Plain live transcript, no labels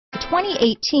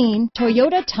2018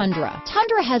 Toyota Tundra.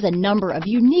 Tundra has a number of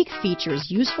unique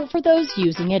features useful for those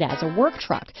using it as a work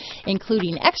truck,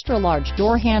 including extra-large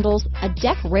door handles, a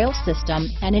deck rail system,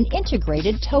 and an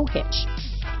integrated tow hitch.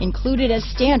 Included as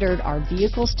standard are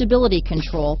vehicle stability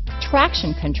control,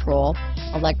 traction control,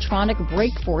 electronic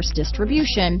brake force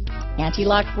distribution,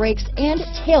 anti-lock brakes, and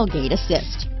tailgate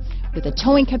assist. With a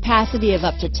towing capacity of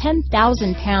up to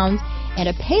 10,000 pounds and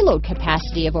a payload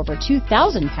capacity of over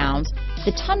 2,000 pounds,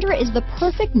 the Tundra is the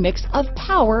perfect mix of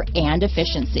power and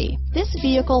efficiency. This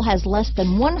vehicle has less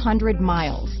than 100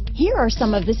 miles. Here are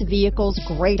some of this vehicle's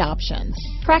great options: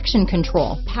 traction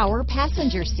control, power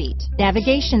passenger seat,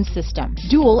 navigation system,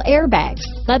 dual airbags,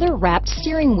 leather-wrapped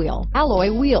steering wheel,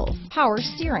 alloy wheels, power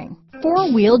steering,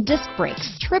 four-wheel disc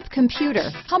brakes, trip computer,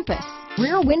 compass,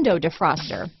 rear window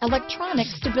defroster, electronic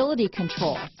stability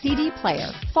control, CD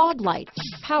player, fog lights,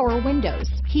 power windows,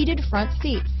 heated front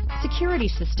seats, security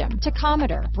system,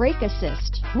 tachometer, brake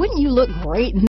assist. Wouldn't you look great in